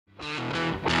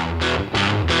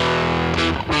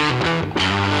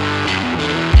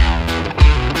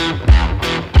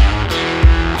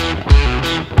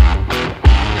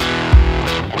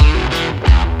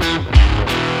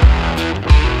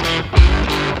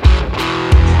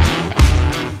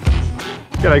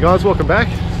G'day guys, welcome back.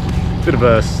 Bit of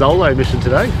a solo mission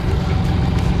today.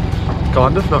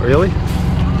 Kind of, not really.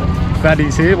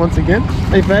 Fatty's here once again.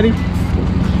 Hey Fatty.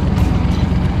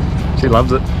 She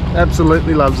loves it,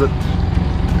 absolutely loves it.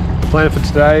 The plan for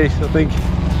today, I think,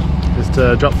 is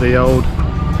to drop the old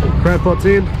crab pots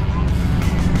in.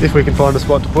 If we can find a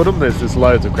spot to put them. There's just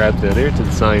loads of crabs down here, it's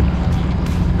insane.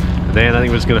 And then I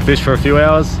think we're just going to fish for a few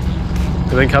hours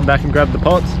and then come back and grab the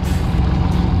pots.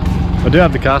 I do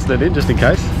have the cast net in just in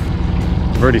case.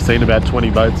 I've already seen about 20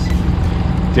 boats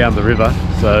down the river,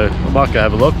 so I might go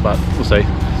have a look, but we'll see.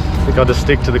 I think I'll just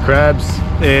stick to the crabs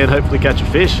and hopefully catch a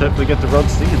fish, hopefully get the rod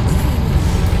stinging.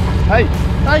 Hey,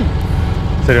 hey!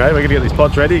 So anyway, we're gonna get these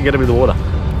pots ready and get them in the water.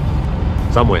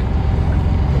 Somewhere.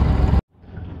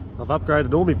 I've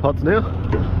upgraded all my pots now.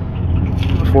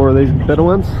 4 of these better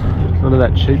ones. None of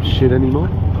that cheap shit anymore.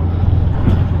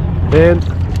 And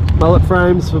mullet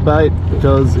frames for bait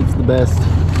because it's the best.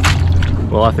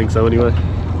 Well, I think so anyway.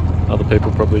 Other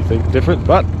people probably think different,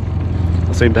 but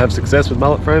I seem to have success with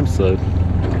mullet frames, so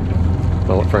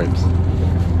mullet frames.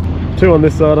 2 on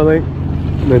this side I think,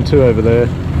 and then 2 over there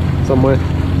somewhere.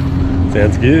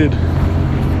 Sounds good.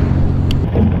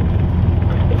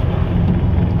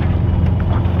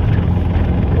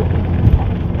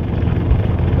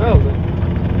 Oh,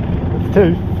 that's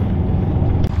 2.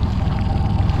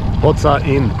 Pots are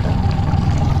in.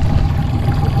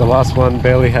 The last one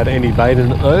barely had any bait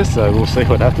in it though, so we'll see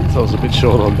what happens. I was a bit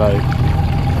short on bait.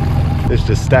 There's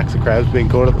just stacks of crabs being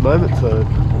caught at the moment, so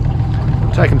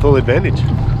I'm taking full advantage.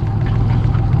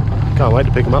 Can't wait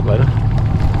to pick them up later.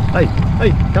 Hey, hey,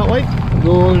 can't wait.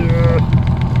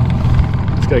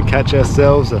 Let's go catch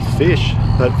ourselves a fish,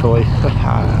 hopefully.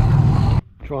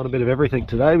 Trying a bit of everything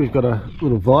today. We've got a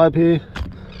little vibe here,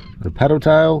 a paddle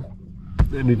tail,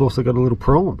 and we've also got a little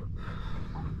prawn.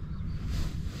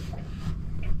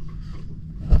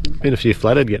 Been a few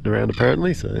flathead getting around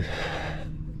apparently, so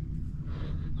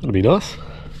that'll be nice.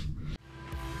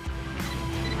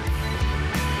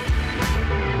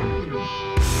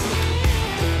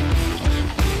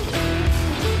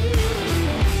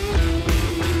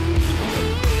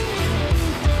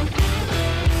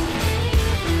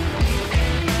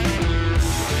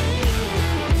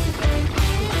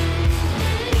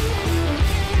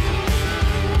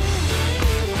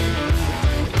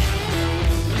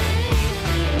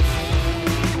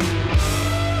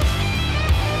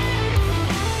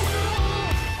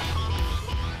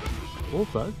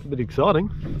 Also, a bit exciting,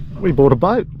 we bought a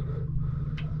boat.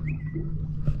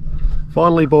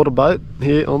 Finally bought a boat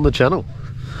here on the channel.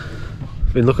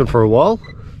 Been looking for a while.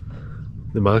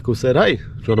 Then my uncle said, hey, do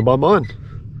you want to buy mine?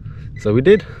 So we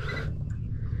did.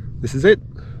 This is it.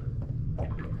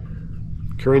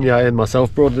 Karina and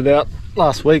myself brought it out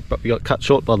last week, but we got cut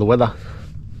short by the weather.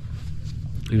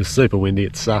 It was super windy,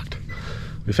 it sucked.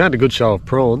 We found a good show of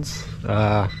prawns.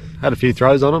 Had a few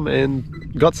throws on them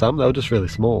and got some. They were just really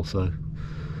small, so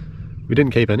we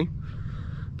didn't keep any,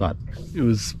 but it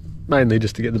was mainly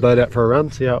just to get the boat out for a run,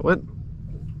 see how it went.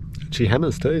 She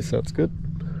hammers too, so it's good.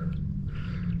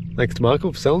 Thanks to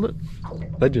Michael for selling it.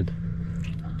 Legend.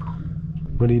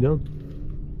 What are you doing?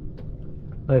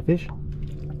 No fish?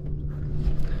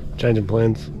 Changing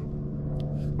plans.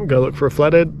 We'll go look for a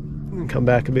flathead and come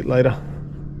back a bit later.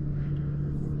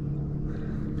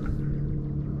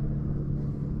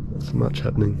 Not so much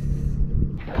happening.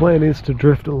 Plan is to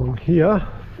drift along here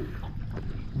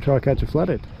and try to catch a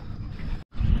flathead.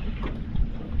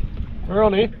 We're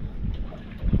on here.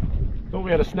 Thought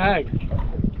we had a snag.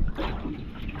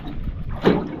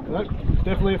 Nope, it's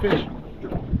definitely a fish.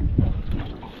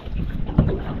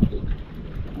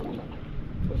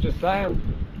 I was just saying,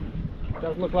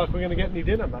 doesn't look like we're going to get any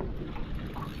dinner, but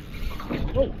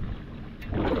oh,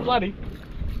 it's a bloody.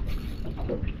 I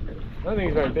don't think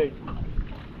he's very big.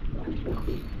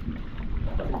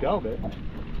 I can go a bit.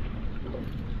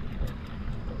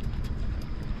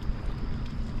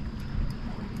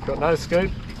 Got no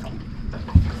scoop.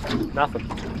 Nothing.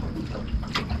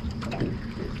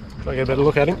 Try to get a better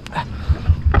look at him.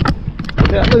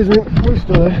 Yeah, losing him. We're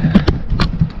still there.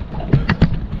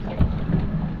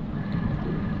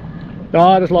 Oh,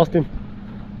 I just lost him.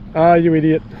 Ah, you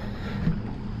idiot.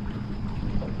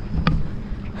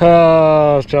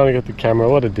 Oh, I was trying to get the camera.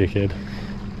 What a dickhead.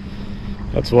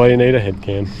 That's why you need a head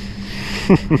cam.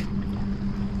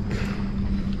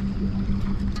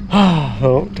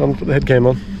 Oh, time to put the head cam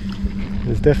on.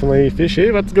 There's definitely fish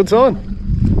here, that's a good sign.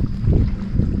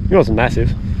 He wasn't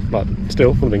massive, but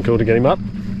still, would have been cool to get him up.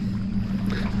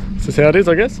 This is how it is,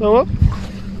 I guess. Oh well,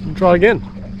 we'll try again.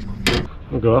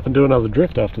 We'll go up and do another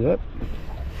drift after that.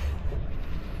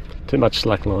 Too much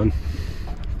slack line.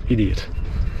 Idiot.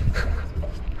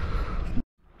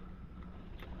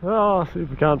 Oh, see if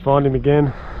we can't find him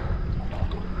again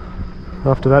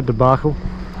after that debacle.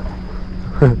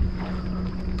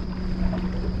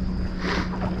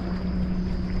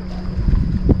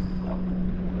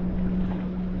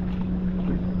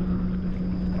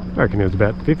 I reckon it was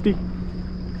about 50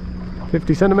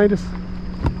 centimetres.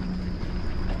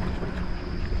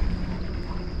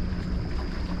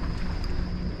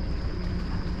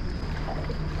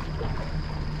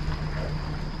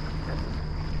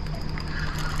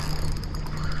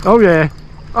 Oh yeah.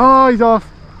 Oh, he's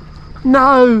off.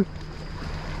 No.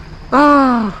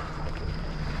 Ah.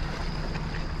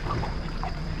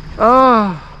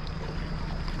 Ah.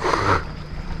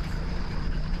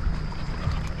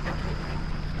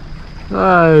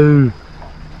 No.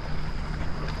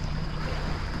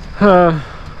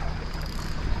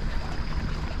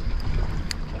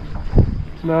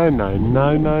 No, no,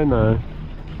 no, no, no.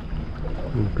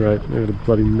 Oh, great, I got a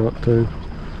bloody knot too.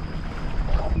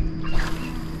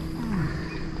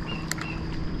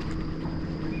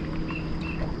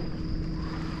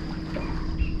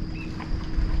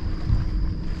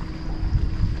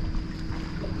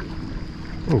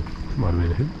 Oh, might have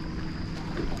been a hit.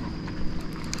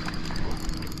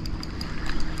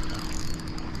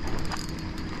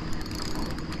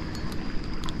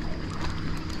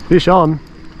 Fish on,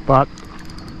 but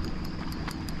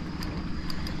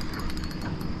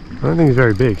I don't think he's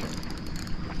very big.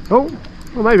 Oh,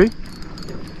 well maybe.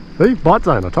 See, bite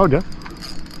zone, I told you.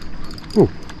 Ooh,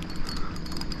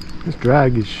 this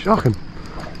drag is shocking.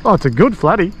 Oh, it's a good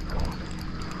flatty.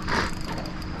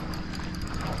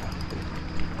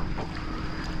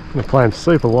 They're playing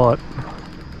super light.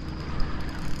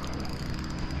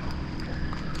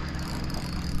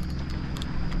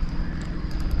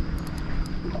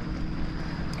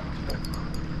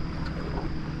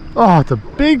 Oh, it's a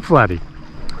big flatty.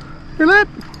 Look at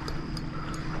that.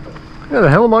 How the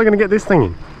hell am I going to get this thing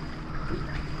in?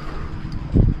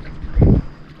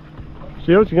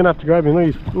 Shields, you're going to have to grab him.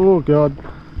 Oh god.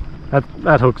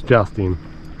 That hook's just in.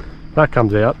 If that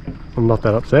comes out, I'm not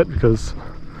that upset because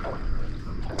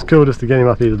it's cool just to get him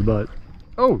up here to the boat.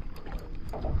 Oh!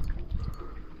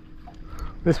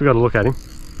 This we got to look at him.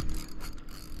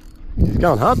 He's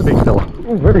going hard, the big fella.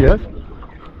 Oh, there he goes.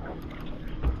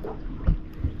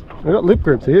 I've got lip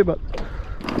grips here, but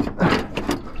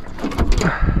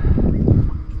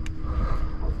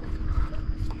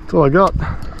that's all I got.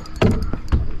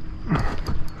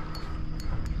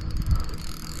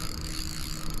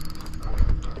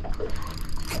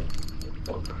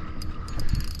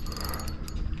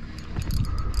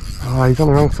 Oh, he's on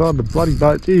the wrong side of the bloody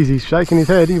boat. Jeez, he's shaking his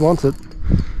head. He wants it.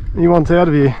 He wants out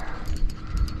of here.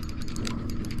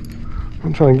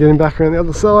 I'm trying to get him back around the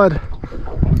other side.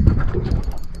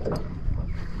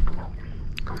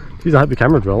 Jeez, I hope the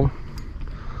camera's rolling.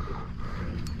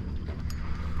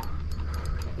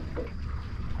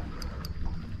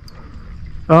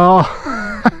 Oh,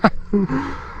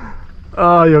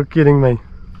 oh, you're kidding me.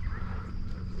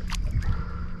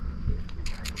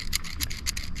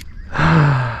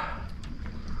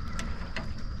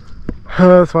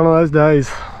 It's one of those days.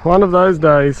 One of those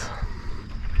days.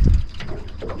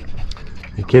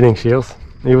 You're kidding, Shields.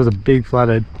 He was a big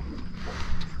flathead.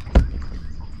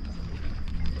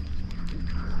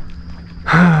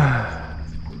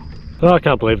 Oh, I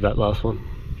can't believe that last one.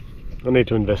 I need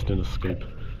to invest in a scoop.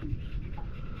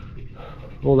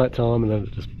 All that time and then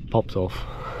it just pops off.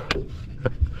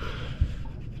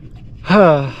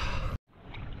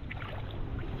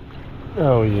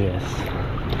 Oh yes.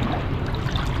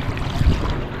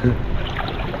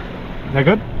 That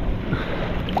good?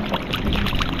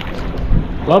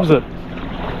 Loves it.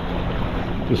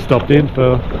 Just stopped in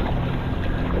for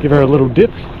give her a little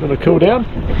dip, let her cool down.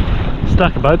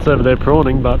 Stack of boats over there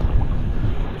prawning, but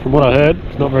from what I heard,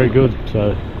 it's not very good,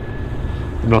 so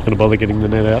I'm not going to bother getting the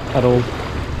net out at all.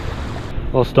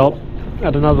 I'll stop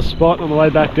at another spot on the way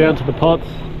back down to the pots,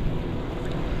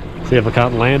 see if I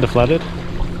can't land a flathead,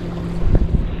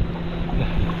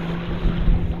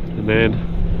 and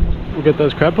then we'll get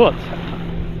those crab pots.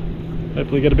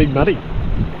 Hopefully get a big muddy.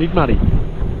 Big muddy.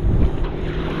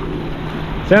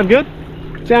 Sound good?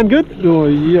 Sound good? Oh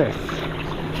yes.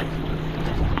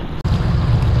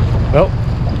 Well,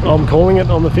 I'm calling it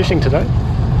on the fishing today.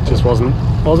 It just wasn't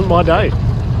my day.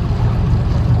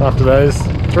 After those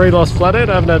 3 lost flathead,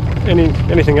 I haven't had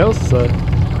anything else, so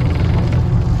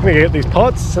I'm gonna get these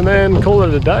pots and then call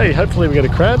it a day. Hopefully we get a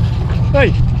crab.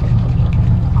 Hey,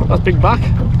 that's big buck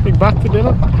for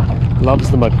dinner. Loves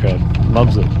the mud crab,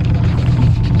 loves it.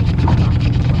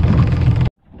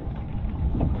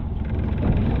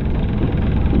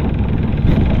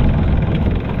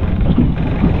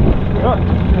 Right,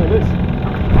 there it is.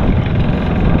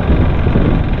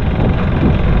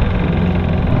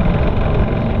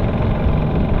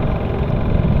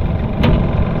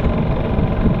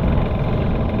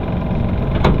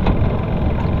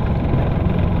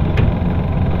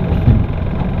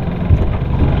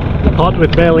 spot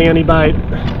with barely any bait.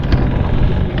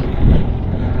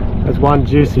 There's one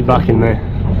juicy buck in there.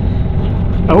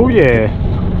 Oh yeah,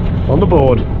 on the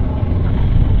board.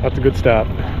 That's a good start.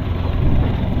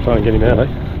 Try and get him out, eh?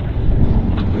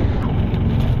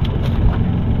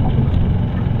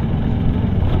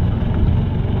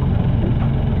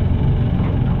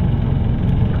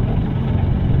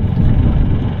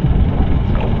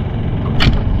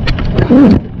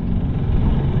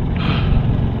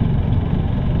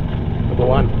 Number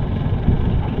one.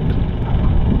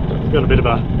 It's got a bit of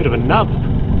a nub.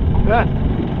 Look at that.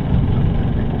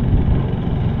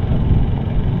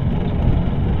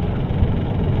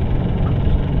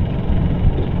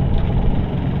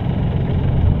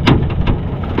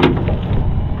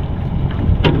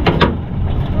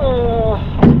 Oh,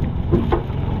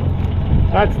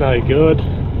 that's no good.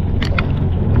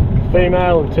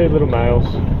 Female and two little males.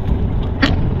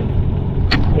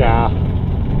 Yeah.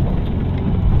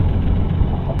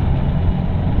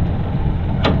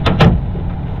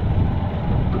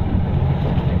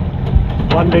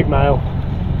 One big male.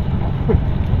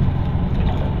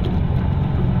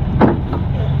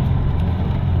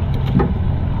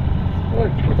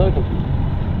 Look, it's open.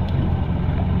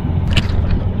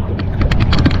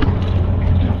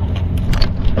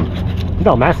 He's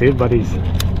not massive, but he's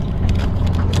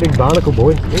a big barnacle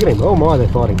boy. Look at him. Oh my, they're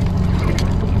fighting.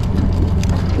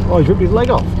 Oh, he's ripped his leg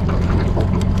off.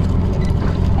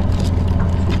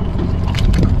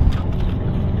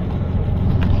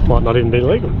 Might not even be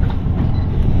legal.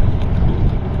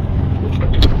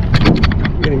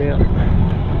 Get him out.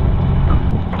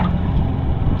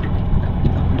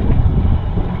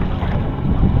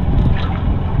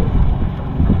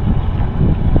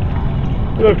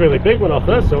 He looked really big when I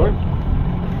first saw him.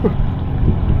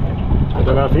 I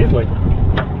don't know if he's legal.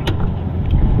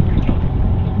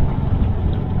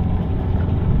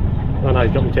 Oh no,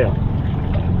 he's got my tail.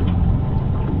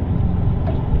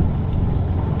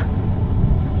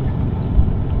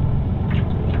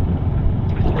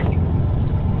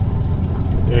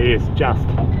 There he is,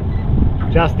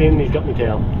 just in, he's got my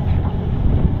tail.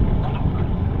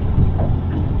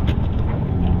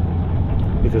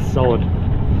 He's a solid.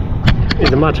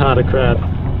 He's a much harder crab.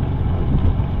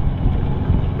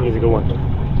 He's a good one.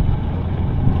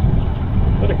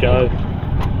 Let it go.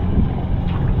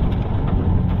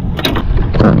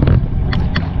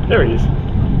 There he is.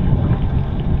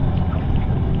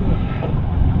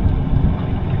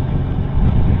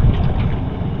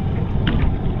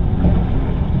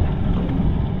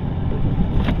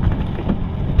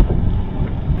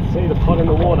 See the pot in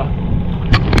the water.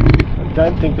 I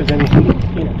don't think there's anything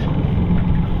in it.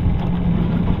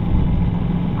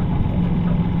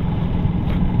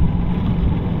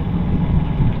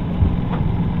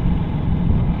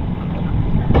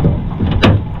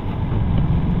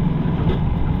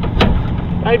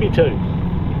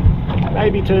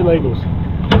 Maybe two legals.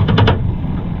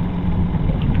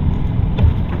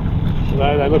 So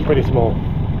they look pretty small.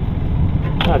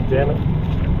 God damn it.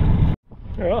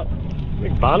 Alright,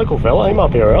 big barnacle fella, he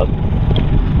might be alright.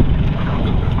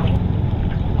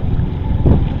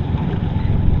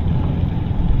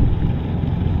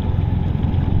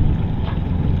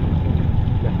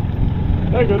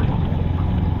 No good.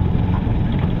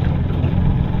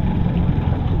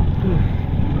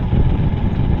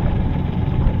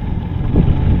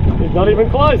 Not even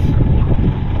close.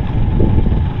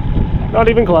 Not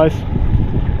even close.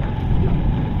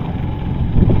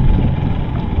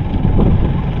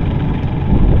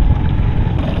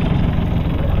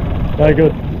 No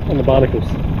good on the barnacles.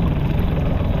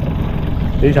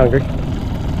 He's hungry.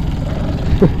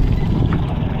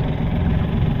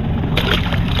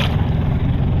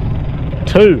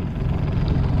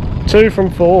 Two from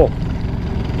 4.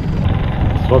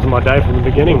 This wasn't my day from the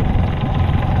beginning.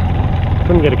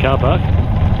 Couldn't get a car park.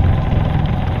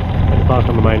 Had to park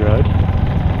on the main road.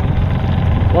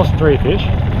 Lost 3 fish.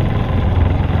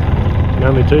 And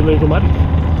only 2 legal muddies.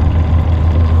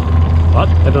 But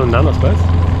better than none, I suppose.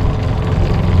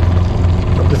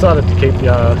 I've decided to keep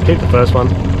the first one.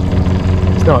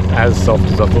 It's not as soft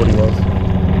as I thought he was.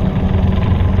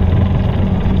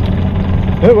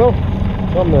 Oh well,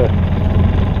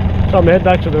 time to head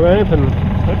back to the ramp, and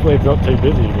hopefully it's not too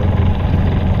busy.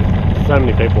 But so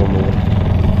many people on the water.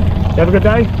 You have a good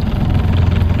day?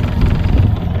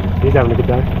 He's having a good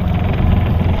day.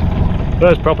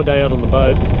 First proper day out on the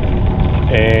boat,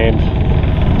 and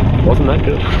wasn't that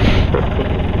good.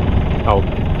 Oh,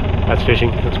 that's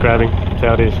fishing, that's grabbing, that's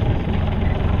how it is.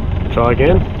 Try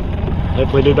again,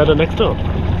 hopefully do better next time.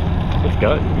 Let's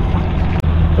go.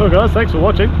 Well guys, thanks for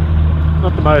watching.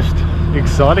 Not the most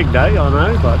exciting day, I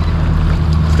know, but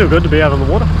still good to be out on the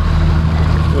water.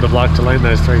 Would have liked to land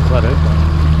those 3 flathead,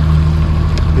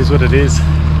 but it is what it is.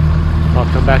 I'll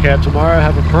come back out tomorrow,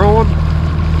 have a prawn,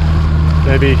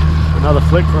 maybe another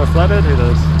flick for a flathead, who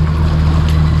knows.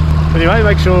 Anyway,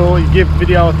 make sure you give the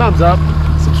video a thumbs up,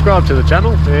 subscribe to the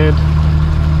channel, and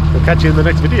we'll catch you in the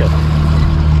next video.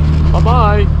 Bye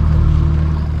bye!